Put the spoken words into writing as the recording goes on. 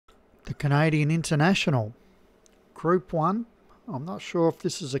The Canadian International. Group 1. I'm not sure if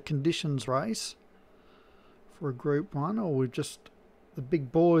this is a conditions race for a Group 1 or the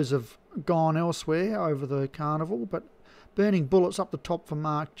big boys have gone elsewhere over the carnival, but Burning Bullets up the top for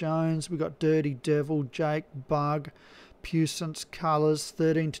Mark Jones. We've got Dirty Devil, Jake Bug, Puissance Colours,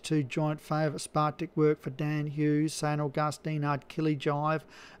 13-2 joint favourite. Spartic Work for Dan Hughes, St Augustine, Art Killy Jive,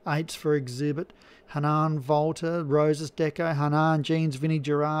 8s for Exhibit. Hanan Volta, Roses Deco, Hanan Jeans, Vinnie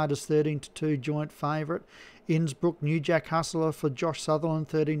Gerard is 13-2 joint favourite. Innsbruck, New Jack Hustler for Josh Sutherland,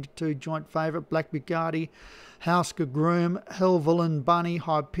 13-2 joint favourite. Black Bugatti, Hausker Groom, Helvellyn Bunny,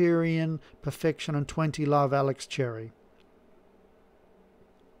 Hyperion, Perfection and 20 Love Alex Cherry.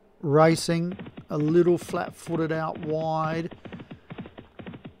 Racing, a little flat-footed out wide,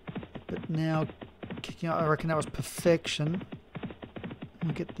 but now kicking out, I reckon that was Perfection.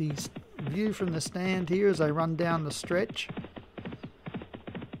 We get the view from the stand here as they run down the stretch.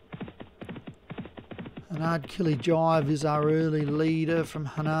 Hanard Killy Jive is our early leader from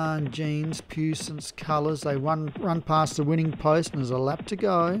Hanan Jeans, Puissance Colours. They run past the winning post and there's a lap to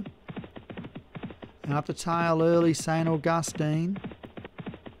go. And up the tail early, St Augustine.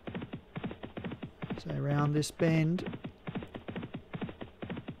 So around this bend.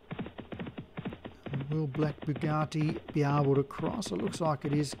 Will Black Bugatti be able to cross? It looks like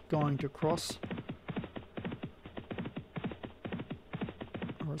it is going to cross.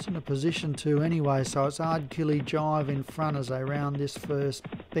 Or it's in a position to anyway, so it's Hard Killy Jive in front as they round this first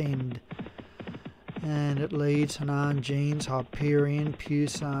bend. And it leads Hanan Jeans, Hyperion,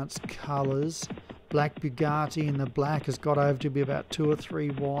 Puissance Colours. Black Bugatti in the black has got over to be about 2 or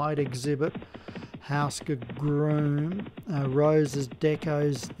 3 wide. Exhibit, Hausker Groom, Roses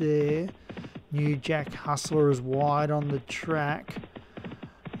Deco's there. New Jack Hustler is wide on the track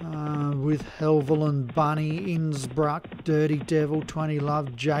with Helvellyn Bunny, Innsbruck, Dirty Devil, 20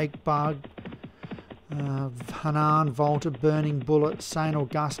 Love, Jake Bug, Hanan Volta, Burning Bullet, St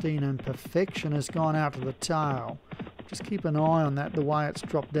Augustine and Perfection has gone out to the tail. Just keep an eye on that, the way it's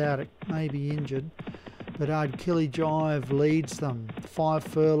dropped out, it may be injured. But Ard Killy Jive leads them. 5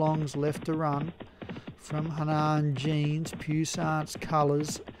 furlongs left to run. From Hanan Jeans, Puissance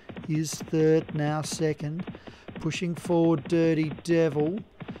Colours is third, now second. Pushing forward Dirty Devil.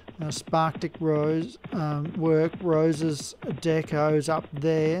 Spartic Work, Roses Deco's up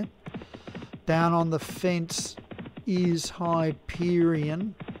there. Down on the fence is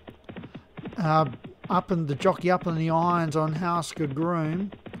Hyperion. The jockey up in the irons on Hausker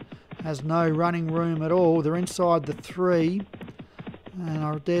Groom. Has no running room at all. They're inside the 3. And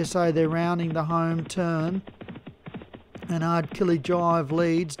I dare say they're rounding the home turn. And Ard Killy Jive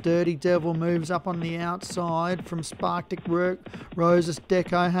leads. Dirty Devil moves up on the outside from Spartic Work. Roses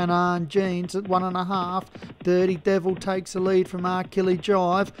Deco, Hanan Jeans at 1.5. Dirty Devil takes the lead from Ard Killy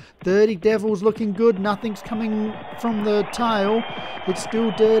Jive. Dirty Devil's looking good. Nothing's coming from the tail. It's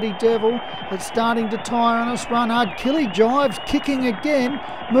still Dirty Devil. It's starting to tire on this run. Ard Killy Jive's kicking again.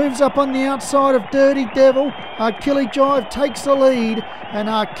 Moves up on the outside of Dirty Devil. Ard Killy Jive takes the lead. And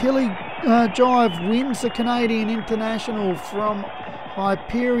Ard Killy Jive wins the Canadian International from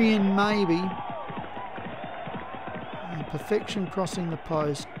Hyperion maybe. And Perfection crossing the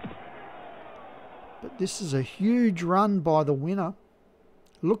post. But this is a huge run by the winner.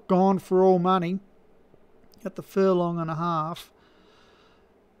 Look gone for all money at the furlong and a half.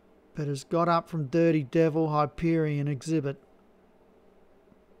 But has got up from Dirty Devil, Hyperion, Exhibit.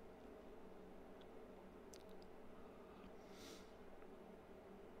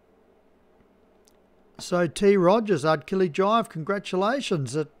 So T. Rogers, Ard Killy Jive,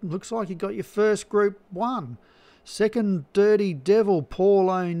 congratulations. It looks like you got your first Group 1. Second, Dirty Devil,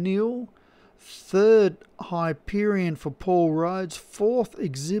 Paul O'Neill. Third, Hyperion for Paul Rhodes. Fourth,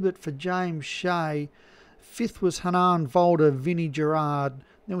 Exhibit for James Shea. Fifth was Hanan Volta, Vinnie Gerard.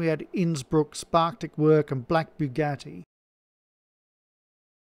 Then we had Innsbruck, Spartic Work and Black Bugatti.